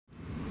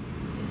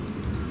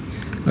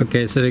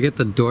Okay, so to get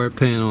the door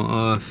panel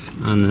off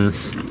on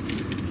this,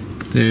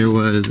 there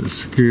was a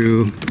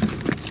screw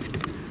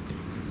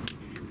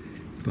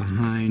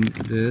behind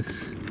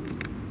this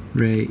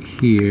right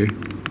here,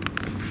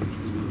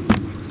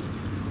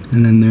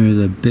 and then there's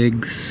a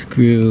big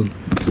screw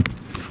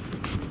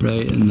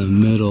right in the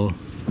middle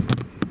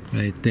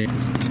right there.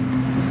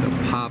 Just to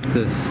pop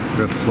this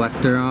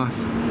reflector off,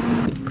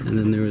 and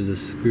then there was a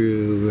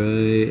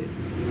screw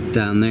right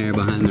down there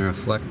behind the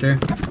reflector.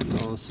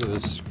 Also a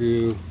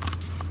screw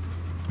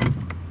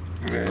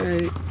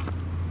right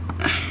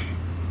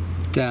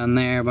down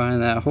there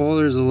behind that hole.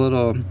 There's a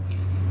little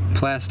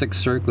plastic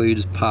circle you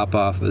just pop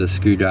off with a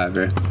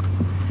screwdriver,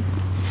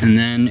 and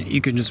then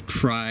you can just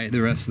pry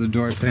the rest of the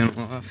door panel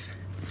off.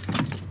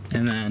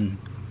 And then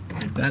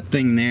that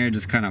thing there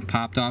just kind of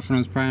popped off when I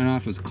was prying it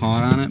off, was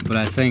caught on it, but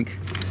I think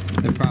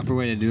the proper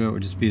way to do it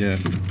would just be to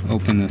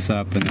open this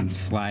up and then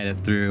slide it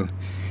through,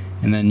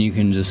 and then you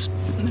can just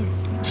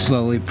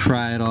slowly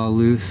pry it all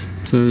loose.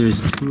 So there's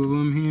two of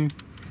them here,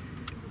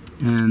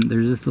 and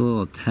there's just a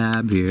little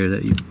tab here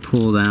that you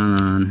pull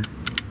down on,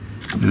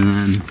 and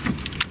then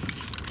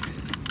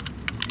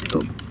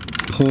it'll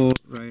pull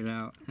right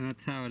out, and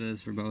that's how it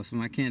is for both of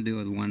them. I can't do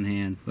it with one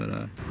hand, but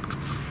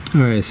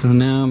alright, so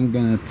now I'm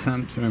gonna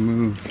attempt to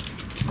remove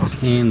the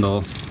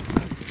handle,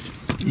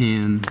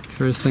 and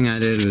first thing I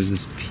did was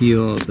just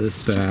peel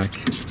this back,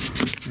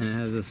 and it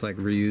has this like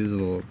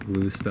reusable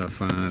glue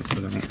stuff on it,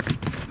 so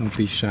don't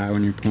be shy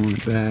when you're pulling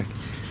it back.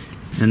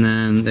 And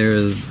then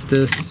there's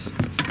this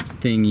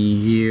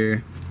thingy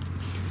here,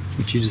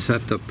 which you just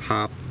have to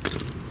pop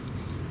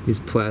these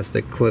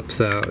plastic clips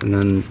out, and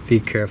then be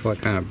careful. I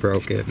kind of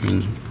broke it. I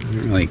mean, I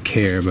don't really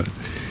care, but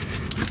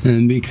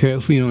and be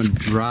careful you don't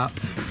drop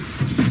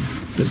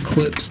the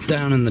clips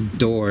down in the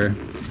door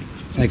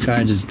like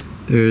I just.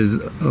 There's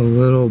a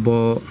little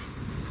bolt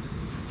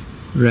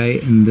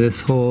right in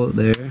this hole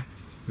there,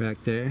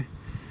 back there.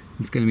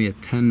 It's gonna be a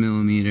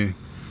 10mm.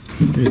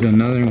 There's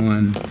another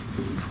one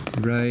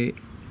right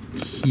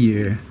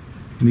here.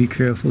 Be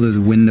careful, there's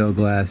window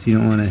glass. You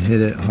don't want to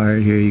hit it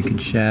hard here, you can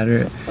shatter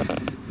it.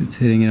 It's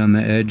hitting it on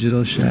the edge,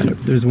 it'll shatter.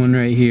 There's one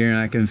right here, and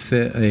I can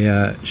fit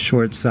a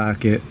short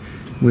socket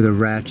with a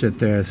ratchet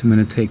there, so I'm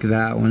going to take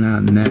that one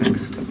out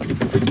next.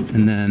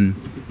 And then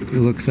it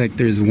looks like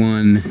there's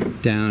one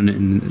down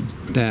in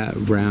that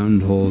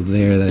round hole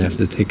there that I have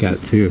to take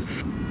out too.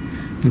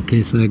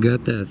 Okay, so I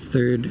got that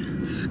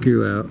third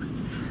screw out,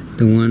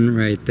 the one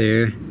right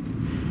there,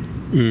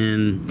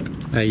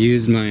 and I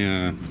used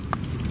my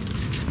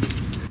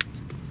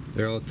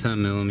they're all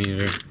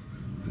 10mm.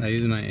 I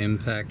used my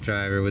impact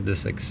driver with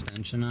this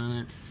extension on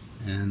it,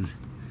 and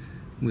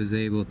was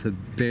able to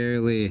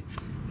barely,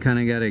 kind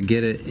of got to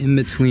get it in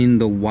between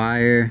the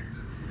wire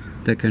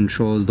that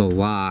controls the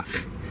lock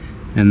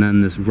and then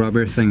this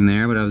rubber thing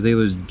there, but I was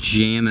able to just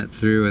jam it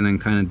through, and then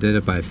kind of did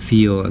it by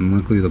feel, and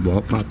luckily the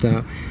bolt popped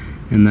out.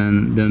 And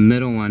then the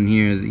middle one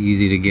here is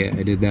easy to get.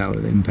 I did that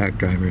with impact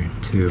driver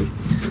too.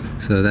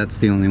 So that's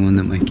the only one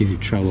that might give you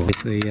trouble.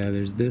 So yeah,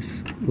 there's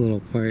this little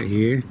part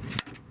here,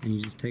 and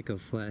you just take a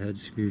flathead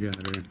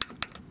screwdriver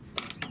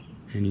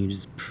and you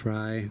just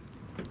pry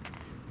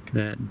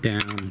that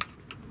down.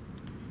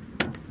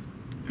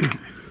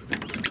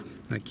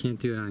 I can't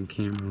do it on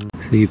camera.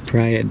 So you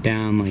pry it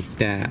down like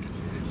that,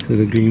 so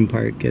the green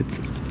part gets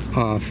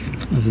off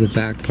of the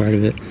back part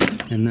of it,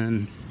 and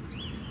then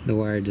the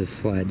wire just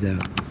slides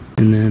out.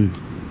 And then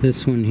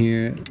this one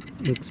here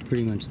looks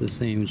pretty much the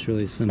same. It's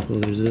really simple.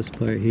 There's this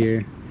part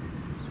here.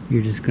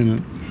 You're just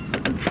gonna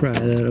pry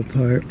that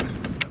apart.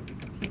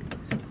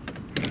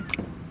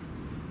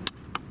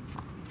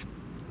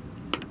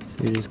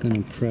 So you're just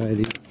gonna pry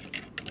these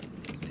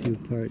two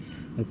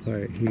parts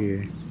apart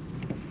here,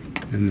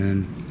 and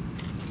then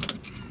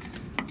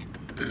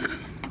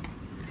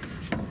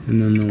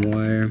the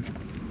wire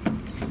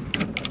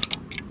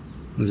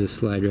will just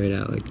slide right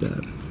out like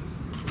that.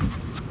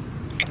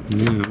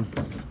 Now,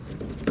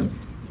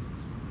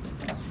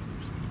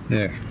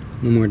 there,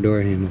 no more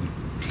door handle.